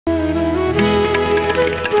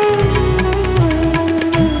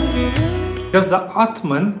Does the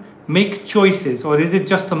Atman make choices, or is it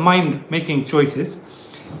just the mind making choices?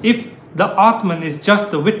 If the Atman is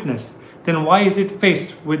just the witness, then why is it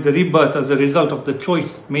faced with the rebirth as a result of the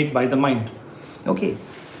choice made by the mind? Okay,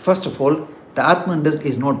 first of all, the Atman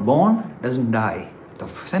is not born, doesn't die. The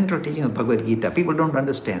central teaching of Bhagavad Gita, people don't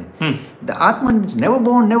understand. The Atman is never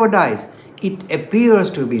born, never dies. It appears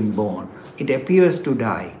to have been born. It appears to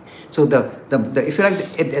die. So if you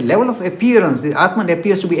like, at the level of appearance, the Atman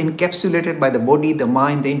appears to be encapsulated by the body, the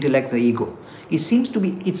mind, the intellect, the ego. It seems to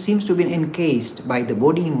be encased by the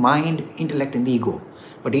body, mind, intellect, and the ego.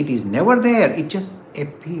 But it is never there. It just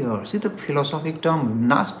appears. It's a philosophic term,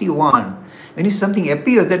 nasty one. When you say something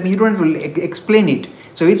appears, that means you don't have to explain it.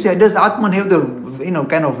 So it's does Atman have the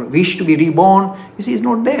kind of wish to be reborn? You see, it's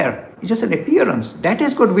not there. It's just an appearance. That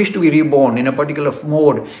has got wish to be reborn in a particular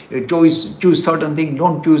mode. Choose certain things,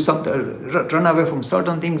 don't choose something, run away from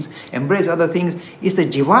certain things, embrace other things. It's the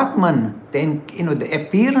Jivatman, then the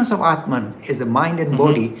appearance of Atman is the mind and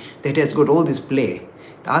body that has got all this play.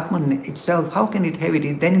 The Atman itself, how can it have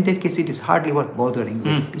it? Then in that case, it is hardly worth bothering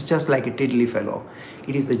with. It's just like a tiddly fellow.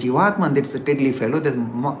 It is the Jivatman that's the tiddly fellow that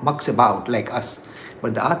mucks about like us.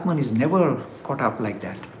 But the Atman is never caught up like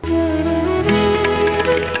that.